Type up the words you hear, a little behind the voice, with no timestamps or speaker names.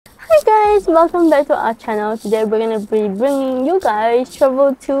guys, welcome back to our channel. Today we're gonna be bringing you guys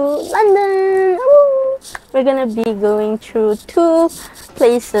travel to London. Woo! We're gonna be going through two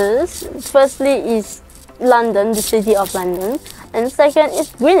places. Firstly is London, the city of London, and second is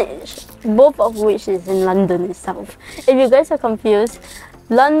Greenwich, both of which is in London itself. If you guys are confused,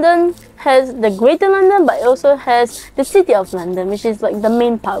 London has the Greater London, but it also has the City of London, which is like the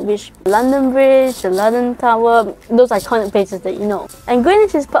main part, which London Bridge, the London Tower, those iconic places that you know. And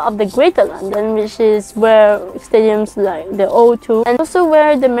Greenwich is part of the Greater London, which is where stadiums like the O2 and also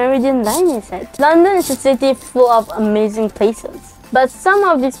where the Meridian Line is at. London is a city full of amazing places, but some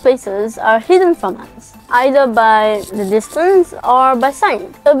of these places are hidden from us, either by the distance or by sight.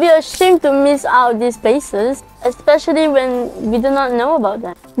 It would be a shame to miss out these places, especially when we do not know about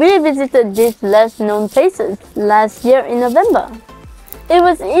them. We visited these less known places last year in November. It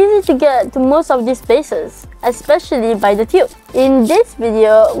was easy to get to most of these places, especially by the tube. In this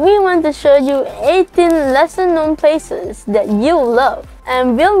video, we want to show you 18 lesser known places that you'll love,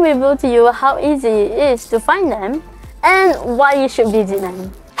 and we'll reveal to you how easy it is to find them and why you should visit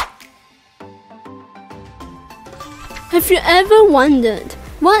them. Have you ever wondered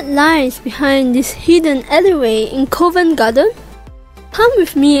what lies behind this hidden alleyway in Covent Garden? Come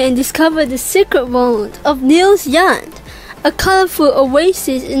with me and discover the secret world of Neal's Yard, a colourful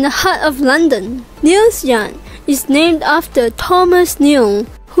oasis in the heart of London. Neal's Yard is named after Thomas Neal,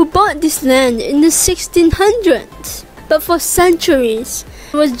 who bought this land in the 1600s. But for centuries,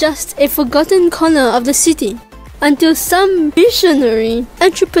 it was just a forgotten corner of the city, until some visionary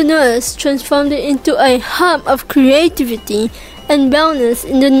entrepreneurs transformed it into a hub of creativity and wellness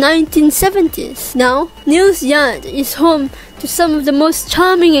in the 1970s. Now, Neal's Yard is home to some of the most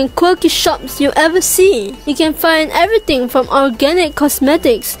charming and quirky shops you'll ever see. You can find everything from organic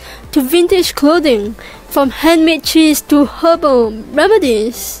cosmetics to vintage clothing, from handmade cheese to herbal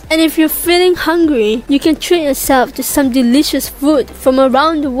remedies. And if you're feeling hungry, you can treat yourself to some delicious food from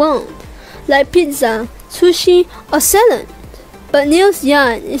around the world, like pizza, sushi or salad. But Neal's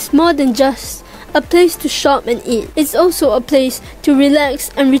Yard is more than just a place to shop and eat. It's also a place to relax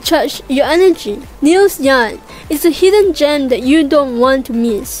and recharge your energy. Neal's Yard is a hidden gem that you don't want to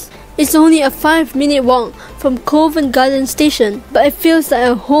miss. It's only a 5-minute walk from Covent Garden station, but it feels like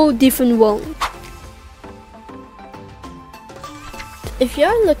a whole different world. If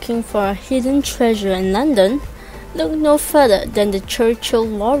you're looking for a hidden treasure in London, look no further than the Churchill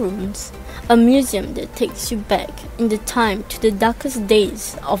War Rooms, a museum that takes you back in the time to the darkest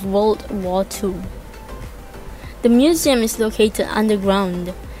days of World War II. The museum is located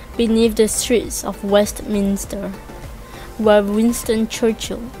underground, beneath the streets of Westminster, where Winston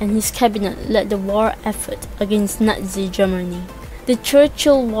Churchill and his cabinet led the war effort against Nazi Germany. The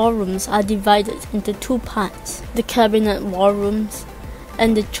Churchill War Rooms are divided into two parts: the Cabinet War Rooms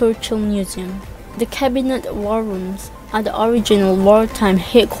and the Churchill Museum. The Cabinet War Rooms are the original wartime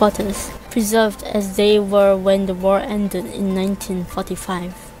headquarters, preserved as they were when the war ended in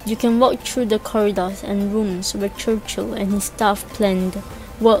 1945. You can walk through the corridors and rooms where Churchill and his staff planned,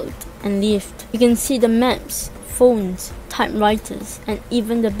 worked and lived. You can see the maps, phones, typewriters and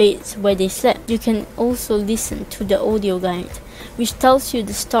even the beds where they slept. You can also listen to the audio guide, which tells you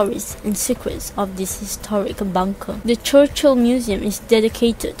the stories and secrets of this historic bunker. The Churchill Museum is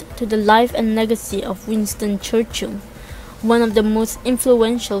dedicated to the life and legacy of Winston Churchill, one of the most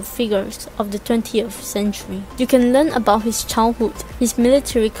influential figures of the 20th century. You can learn about his childhood, his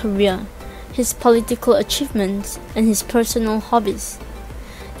military career, his political achievements, and his personal hobbies.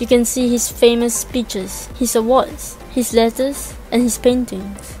 You can see his famous speeches, his awards, his letters, and his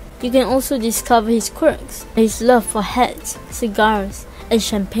paintings. You can also discover his quirks, his love for hats, cigars, and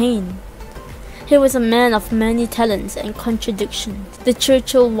champagne. He was a man of many talents and contradictions. The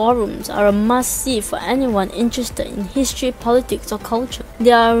Churchill War Rooms are a must-see for anyone interested in history, politics, or culture.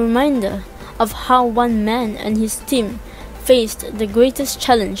 They are a reminder of how one man and his team faced the greatest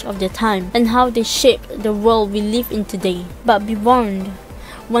challenge of their time and how they shaped the world we live in today. But be warned,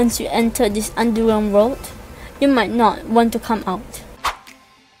 once you enter this underground world, you might not want to come out.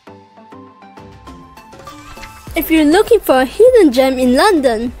 If you're looking for a hidden gem in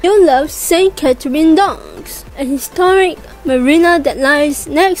London, you'll love St. Catherine Docks, a historic marina that lies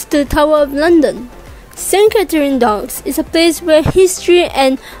next to the Tower of London. St. Catherine Docks is a place where history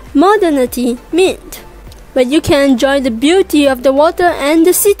and modernity meet, where you can enjoy the beauty of the water and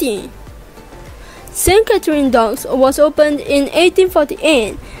the city. St. Catherine Docks was opened in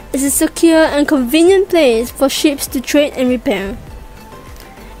 1848 as a secure and convenient place for ships to trade and repair.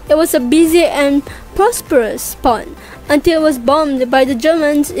 It was a busy and prosperous spot until it was bombed by the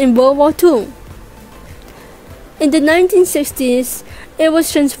Germans in World War II. In the 1960s, it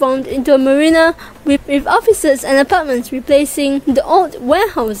was transformed into a marina with offices and apartments replacing the old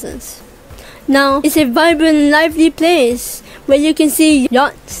warehouses. Now, it's a vibrant, lively place where you can see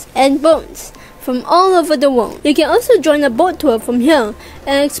yachts and boats from all over the world. You can also join a boat tour from here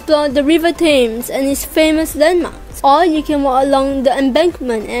and explore the River Thames and its famous landmarks. Or you can walk along the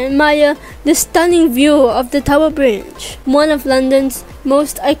embankment and admire the stunning view of the Tower Bridge, one of London's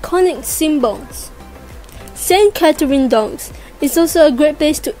most iconic symbols. St. Catherine Docks is also a great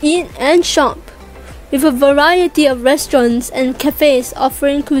place to eat and shop, with a variety of restaurants and cafes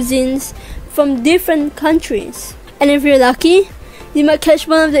offering cuisines from different countries. And if you're lucky, you might catch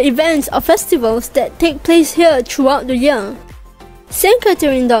one of the events or festivals that take place here throughout the year. St.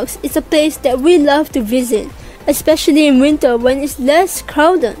 Catherine Docks is a place that we love to visit, especially in winter when it's less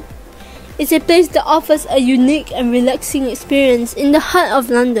crowded. It's a place that offers a unique and relaxing experience in the heart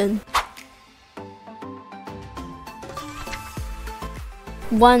of London.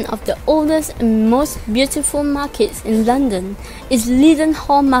 One of the oldest and most beautiful markets in London is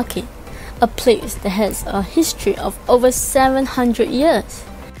Leadenhall Market, a place that has a history of over 700 years.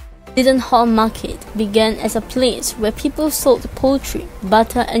 Leadenhall Market began as a place where people sold poultry,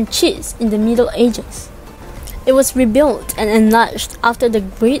 butter and cheese in the Middle Ages. It was rebuilt and enlarged after the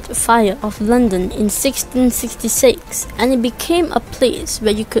Great Fire of London in 1666, and it became a place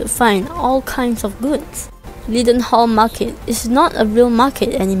where you could find all kinds of goods. Leadenhall Market is not a real market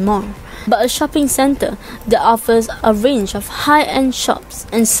anymore, but a shopping center that offers a range of high-end shops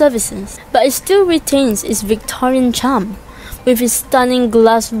and services, but it still retains its Victorian charm, with its stunning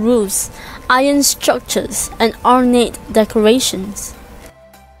glass roofs, iron structures, and ornate decorations.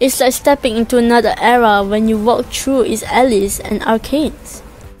 It's like stepping into another era when you walk through its alleys and arcades.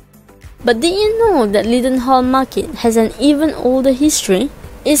 But did you know that Leadenhall Market has an even older history?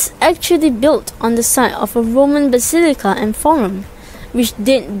 It's actually built on the site of a Roman basilica and forum, which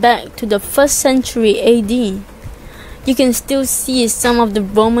date back to the 1st century AD. You can still see some of the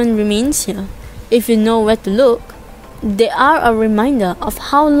Roman remains here, if you know where to look. They are a reminder of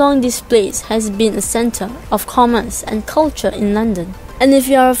how long this place has been a center of commerce and culture in London. And if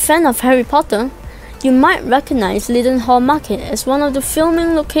you are a fan of Harry Potter, you might recognize Leadenhall Market as one of the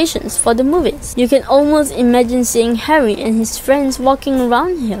filming locations for the movies. You can almost imagine seeing Harry and his friends walking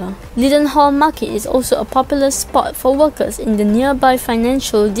around here. Leadenhall Market is also a popular spot for workers in the nearby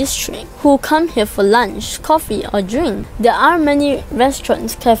financial district who come here for lunch, coffee or drink. There are many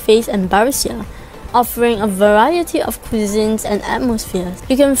restaurants, cafes and bars here, offering a variety of cuisines and atmospheres.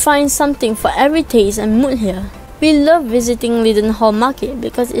 You can find something for every taste and mood here. We love visiting Leadenhall Market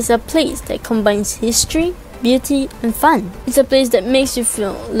because it's a place that combines history, beauty, and fun. It's a place that makes you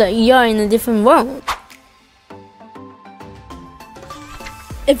feel like you're in a different world.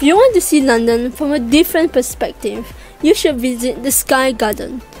 If you want to see London from a different perspective, you should visit the Sky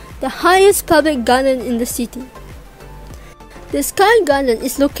Garden, the highest public garden in the city. The Sky Garden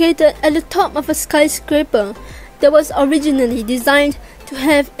is located at the top of a skyscraper that was originally designed to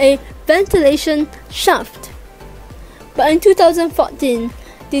have a ventilation shaft. But in 2014,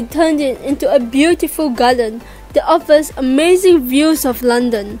 they turned it into a beautiful garden that offers amazing views of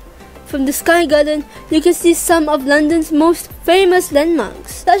London. From the Sky Garden, you can see some of London's most famous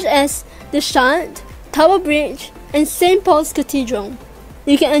landmarks, such as the Shard, Tower Bridge, and St. Paul's Cathedral.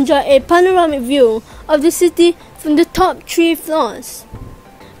 You can enjoy a panoramic view of the city from the top 3 floors,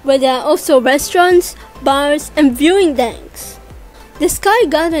 where there are also restaurants, bars, and viewing decks. The Sky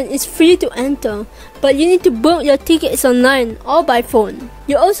Garden is free to enter, but you need to book your tickets online or by phone.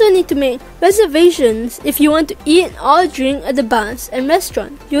 You also need to make reservations if you want to eat or drink at the bars and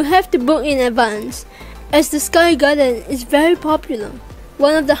restaurants. You have to book in advance, as the Sky Garden is very popular.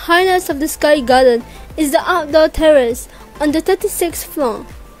 One of the highlights of the Sky Garden is the outdoor terrace on the 36th floor,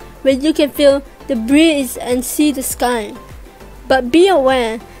 where you can feel the breeze and see the sky. But be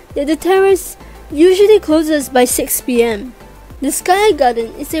aware that the terrace usually closes by 6 p.m. The Sky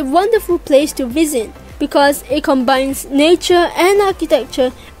Garden is a wonderful place to visit because it combines nature and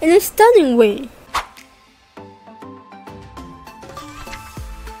architecture in a stunning way.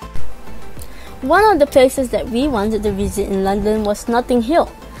 One of the places that we wanted to visit in London was Notting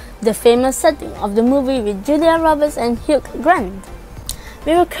Hill, the famous setting of the movie with Julia Roberts and Hugh Grant.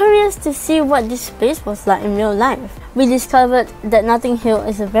 We were curious to see what this place was like in real life. We discovered that Notting Hill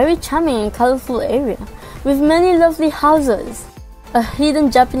is a very charming and colourful area, with many lovely houses, a hidden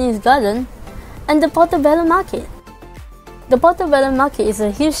Japanese garden, and the Portobello Market. The Portobello Market is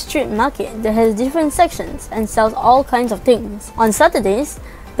a huge street market that has different sections and sells all kinds of things. On Saturdays,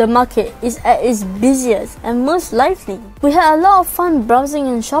 the market is at its busiest and most lively. We had a lot of fun browsing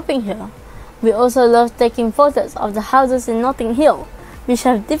and shopping here. We also loved taking photos of the houses in Notting Hill, which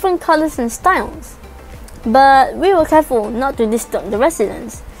have different colors and styles. But we were careful not to disturb the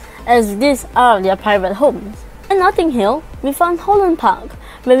residents, as these are their private homes. In Notting Hill, we found Holland Park,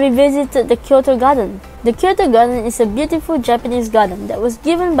 where we visited the Kyoto Garden. The Kyoto Garden is a beautiful Japanese garden that was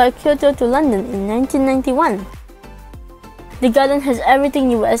given by Kyoto to London in 1991. The garden has everything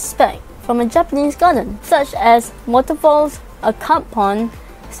you would expect from a Japanese garden, such as waterfalls, a carp pond,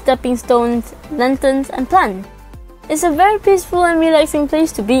 stepping stones, lanterns, and plants. It's a very peaceful and relaxing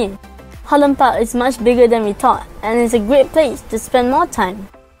place to be. Holland Park is much bigger than we thought and is a great place to spend more time.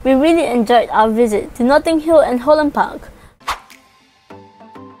 We really enjoyed our visit to Notting Hill and Holland Park.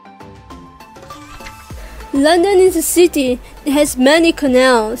 London is a city that has many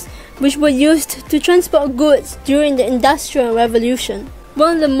canals, which were used to transport goods during the Industrial Revolution.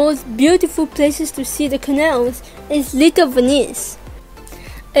 One of the most beautiful places to see the canals is Little Venice,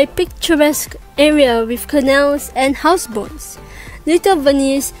 a picturesque area with canals and houseboats. Little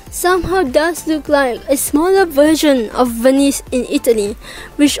Venice somehow does look like a smaller version of Venice in Italy,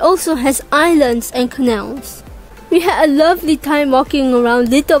 which also has islands and canals. We had a lovely time walking around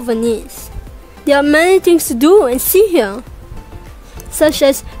Little Venice. There are many things to do and see here, such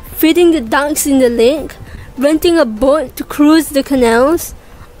as feeding the ducks in the lake, renting a boat to cruise the canals,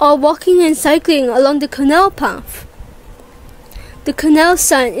 or walking and cycling along the canal path. The canal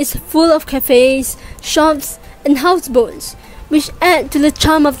side is full of cafes, shops, and houseboats, which add to the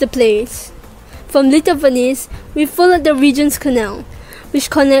charm of the place. From Little Venice, we followed the Regent's Canal,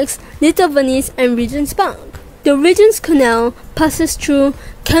 which connects Little Venice and Regent's Park. The Regent's Canal passes through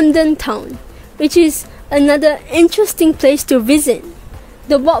Camden Town, which is another interesting place to visit.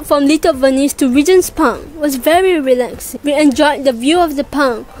 The walk from Little Venice to Regent's Park was very relaxing. We enjoyed the view of the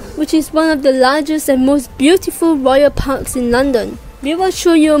park, which is one of the largest and most beautiful royal parks in London. We will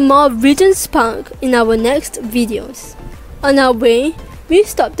show you more of Regent's Park in our next videos. On our way, we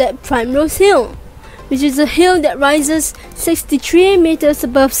stopped at Primrose Hill, which is a hill that rises 63 meters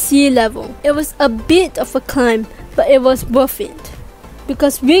above sea level. It was a bit of a climb, but it was worth it,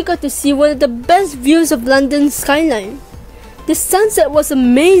 because we got to see one of the best views of London's skyline. The sunset was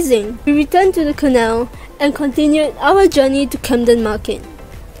amazing. We returned to the canal and continued our journey to Camden Market.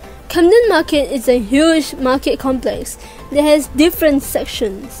 Camden Market is a huge market complex that has different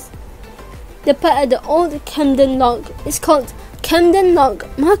sections. The part at the old Camden Lock is called Camden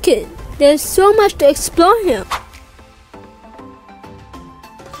Lock Market. There is so much to explore here.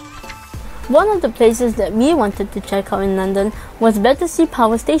 One of the places that we wanted to check out in London was Battersea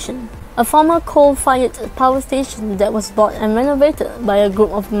Power Station, a former coal-fired power station that was bought and renovated by a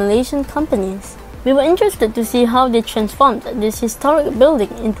group of Malaysian companies. We were interested to see how they transformed this historic building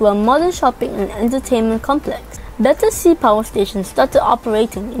into a modern shopping and entertainment complex. Battersea Power Station started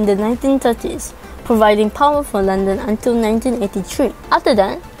operating in the 1930s, providing power for London until 1983. After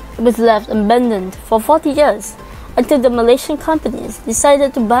that, it was left abandoned for 40 years until the Malaysian companies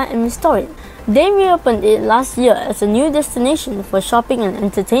decided to buy and restore it. They reopened it last year as a new destination for shopping and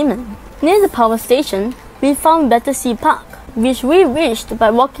entertainment. Near the power station, we found Battersea Park, which we reached by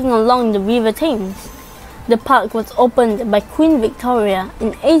walking along the River Thames. The park was opened by Queen Victoria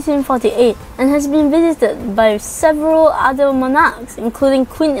in 1848 and has been visited by several other monarchs, including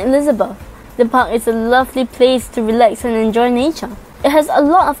Queen Elizabeth. The park is a lovely place to relax and enjoy nature. It has a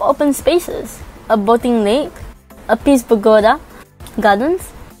lot of open spaces, a boating lake, a peace pagoda,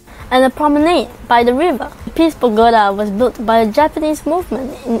 gardens, and a promenade by the river. The Peace Pagoda was built by a Japanese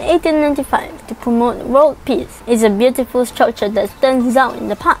movement in 1895 to promote world peace. It's a beautiful structure that stands out in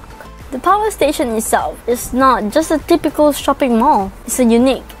the park. The power station itself is not just a typical shopping mall. It's a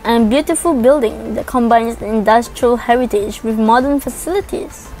unique and beautiful building that combines the industrial heritage with modern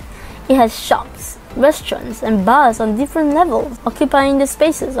facilities. It has shops, restaurants, and bars on different levels, occupying the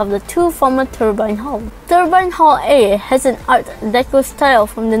spaces of the two former turbine halls. Turbine Hall A has an Art Deco style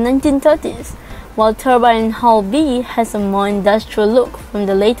from the 1930s, while Turbine Hall B has a more industrial look from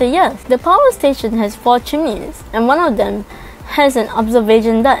the later years. The power station has 4 chimneys, and one of them has an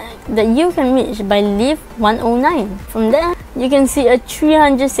observation deck that you can reach by lift 109. From there, you can see a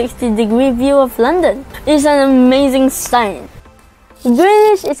 360-degree view of London. It's an amazing sight.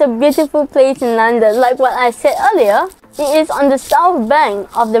 Greenwich is a beautiful place in London. Like what I said earlier, it is on the south bank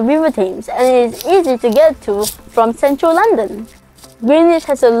of the River Thames and it is easy to get to from central London. Greenwich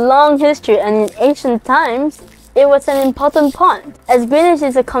has a long history, and in ancient times, it was an important port, as Greenwich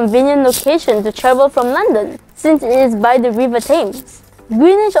is a convenient location to travel from London, since it is by the River Thames.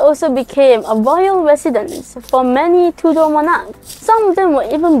 Greenwich also became a royal residence for many Tudor monarchs. Some of them were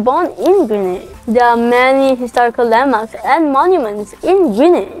even born in Greenwich. There are many historical landmarks and monuments in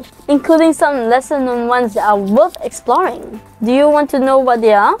Greenwich, including some lesser known ones that are worth exploring. Do you want to know what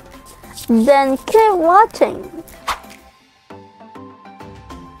they are? Then keep watching.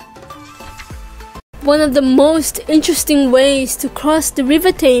 One of the most interesting ways to cross the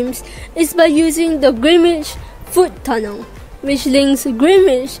River Thames is by using the Greenwich Foot Tunnel, which links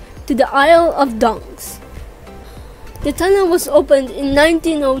Greenwich to the Isle of Dogs. The tunnel was opened in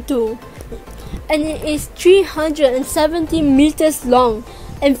 1902 and it is 370 meters long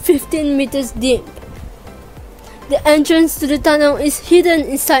and 15 meters deep. The entrance to the tunnel is hidden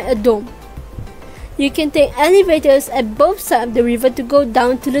inside a dome. You can take elevators at both sides of the river to go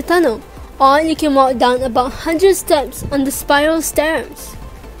down to the tunnel, or you can walk down about 100 steps on the spiral stairs.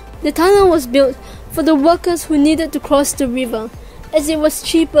 The tunnel was built for the workers who needed to cross the river, as it was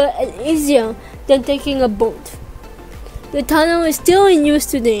cheaper and easier than taking a boat. The tunnel is still in use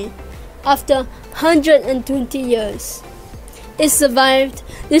today, after 120 years. It survived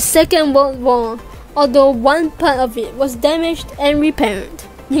the Second World War, although one part of it was damaged and repaired.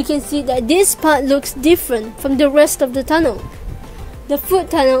 You can see that this part looks different from the rest of the tunnel. The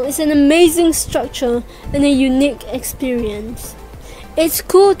foot tunnel is an amazing structure and a unique experience. It's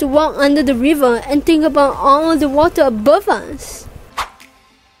cool to walk under the river and think about all the water above us.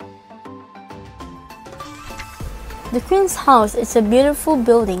 The Queen's House is a beautiful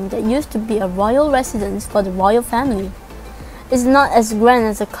building that used to be a royal residence for the royal family. It's not as grand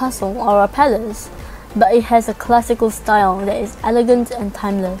as a castle or a palace, but it has a classical style that is elegant and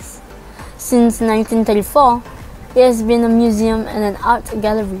timeless. Since 1934, it has been a museum and an art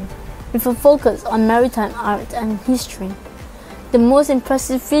gallery, with a focus on maritime art and history. The most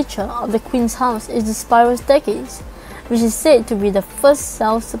impressive feature of the Queen's House is the spiral staircase, which is said to be the first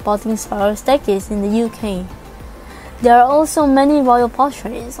self-supporting spiral staircase in the UK. There are also many royal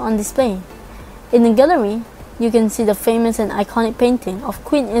portraits on display. In the gallery, you can see the famous and iconic painting of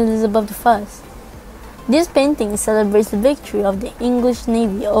Queen Elizabeth I. This painting celebrates the victory of the English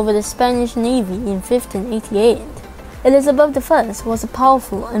Navy over the Spanish Navy in 1588. Elizabeth I was a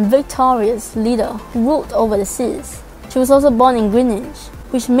powerful and victorious leader who ruled over the seas. She was also born in Greenwich,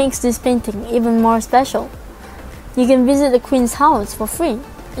 which makes this painting even more special. You can visit the Queen's House for free,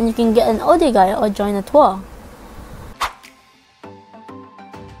 and you can get an audio guide or join a tour.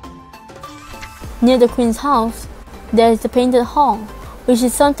 Near the Queen's House, there is the Painted Hall, which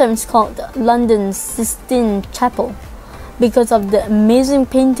is sometimes called London's Sistine Chapel, because of the amazing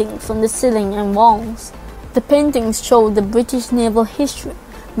paintings on the ceiling and walls. The paintings show the British naval history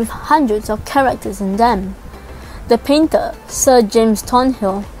with hundreds of characters in them. The painter, Sir James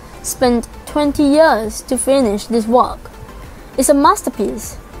Thornhill, spent 20 years to finish this work. It's a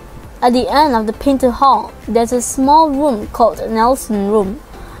masterpiece. At the end of the Painted Hall, there's a small room called Nelson Room,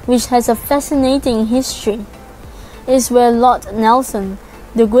 which has a fascinating history. It's where Lord Nelson,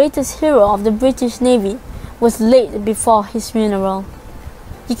 the greatest hero of the British Navy, was laid before his funeral.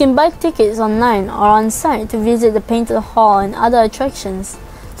 You can buy tickets online or on site to visit the Painted Hall and other attractions,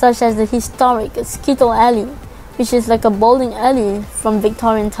 such as the historic Skittle Alley, which is like a bowling alley from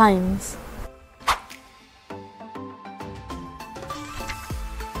Victorian times.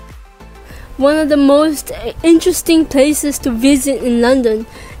 One of the most interesting places to visit in London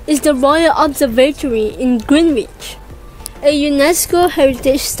is the Royal Observatory in Greenwich, a UNESCO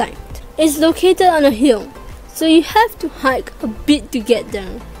heritage site. It's located on a hill, so you have to hike a bit to get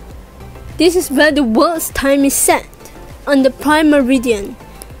there. This is where the world's time is set, on the prime meridian,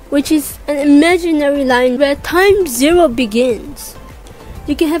 which is an imaginary line where time zero begins.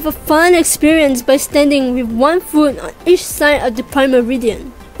 You can have a fun experience by standing with one foot on each side of the prime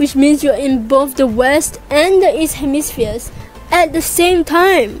meridian, which means you're in both the west and the east hemispheres at the same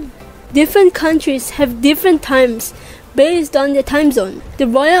time. Different countries have different times based on their time zone. The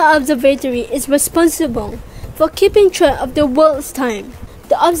Royal Observatory is responsible for keeping track of the world's time.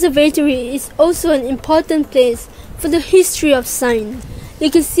 The observatory is also an important place for the history of science. You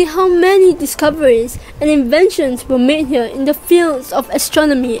can see how many discoveries and inventions were made here in the fields of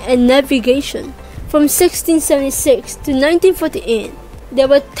astronomy and navigation. From 1676 to 1948, there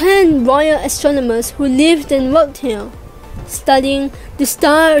were 10 royal astronomers who lived and worked here, studying the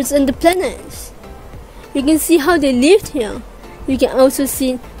stars and the planets. You can see how they lived here. You can also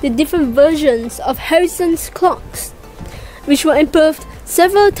see the different versions of Harrison's clocks, which were improved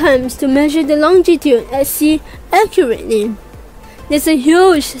several times to measure the longitude at sea accurately. There's a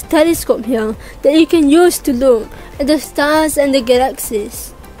huge telescope here that you can use to look at the stars and the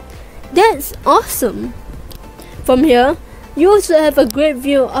galaxies. That's awesome! From here, You also have a great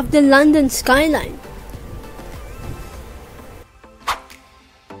view of the London skyline.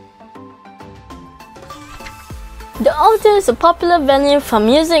 The O2 is a popular venue for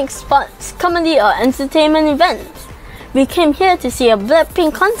music, sports, comedy or entertainment events. We came here to see a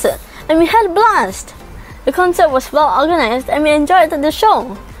Blackpink concert and we had a blast. The concert was well organized and we enjoyed the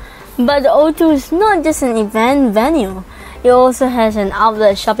show. But the O2 is not just an event venue. It also has an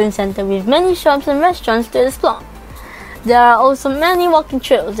outlet shopping center with many shops and restaurants to explore. There are also many walking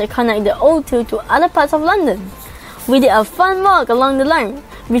trails that connect the O2 to other parts of London. We did a fun walk along the line,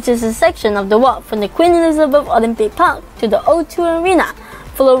 which is a section of the walk from the Queen Elizabeth Olympic Park to the O2 Arena,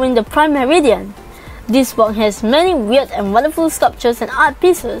 following the Prime Meridian. This walk has many weird and wonderful sculptures and art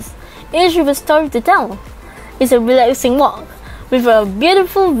pieces, each with a story to tell. It's a relaxing walk, with a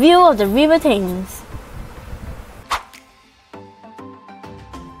beautiful view of the River Thames.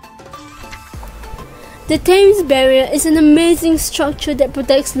 The Thames Barrier is an amazing structure that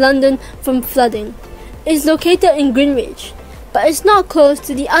protects London from flooding. It's located in Greenwich, but it's not close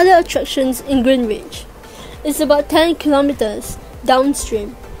to the other attractions in Greenwich. It's about 10 kilometers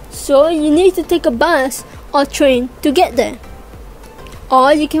downstream, so you need to take a bus or train to get there.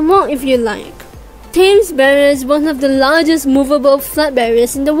 Or you can walk if you like. Thames Barrier is one of the largest movable flood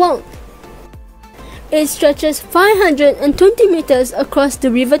barriers in the world. It stretches 520 meters across the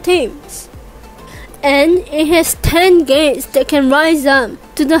River Thames. And it has 10 gates that can rise up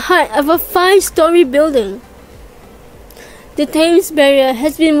to the height of a 5-story building. The Thames Barrier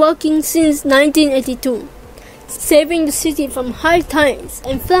has been working since 1982, saving the city from high tides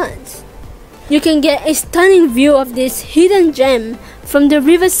and floods. You can get a stunning view of this hidden gem from the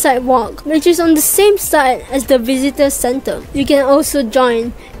Riverside Walk, which is on the same side as the visitor center. You can also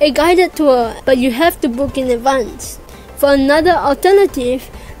join a guided tour, but you have to book in advance. For another alternative,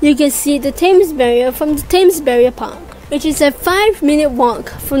 you can see the Thames Barrier from the Thames Barrier Park, which is a 5-minute walk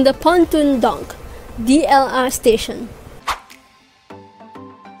from the Pontoon Dock DLR station.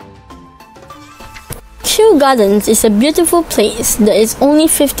 Kew Gardens is a beautiful place that is only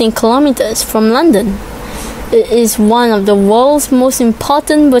 15 kilometers from London. It is one of the world's most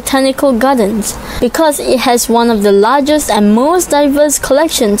important botanical gardens because it has one of the largest and most diverse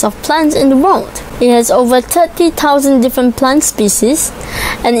collections of plants in the world. It has over 30,000 different plant species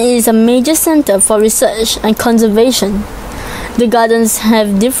and it is a major center for research and conservation. The gardens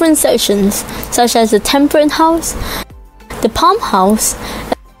have different sections such as the Temperance House, the Palm House,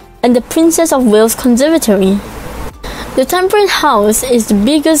 and the Princess of Wales Conservatory. The Temperance House is the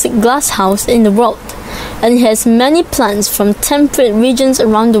biggest glass house in the world, and it has many plants from temperate regions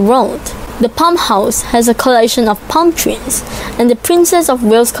around the world. The Palm House has a collection of palm trees, and the Princess of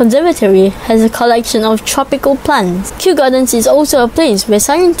Wales Conservatory has a collection of tropical plants. Kew Gardens is also a place where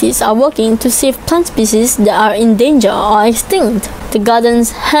scientists are working to save plant species that are in danger or extinct. The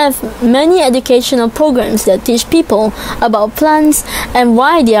gardens have many educational programs that teach people about plants and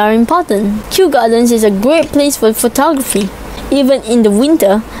why they are important. Kew Gardens is a great place for photography. Even in the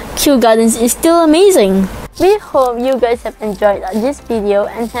winter, Kew Gardens is still amazing. We hope you guys have enjoyed this video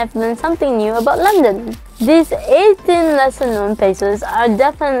and have learned something new about London. These 18 lesser known places are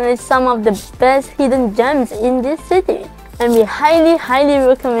definitely some of the best hidden gems in this city. And we highly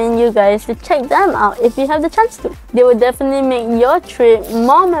recommend you guys to check them out if you have the chance to. They will definitely make your trip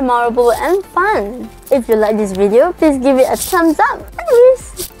more memorable and fun. If you like this video, please give it a thumbs up.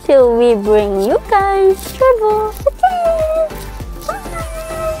 Anyways, till we bring you guys travel.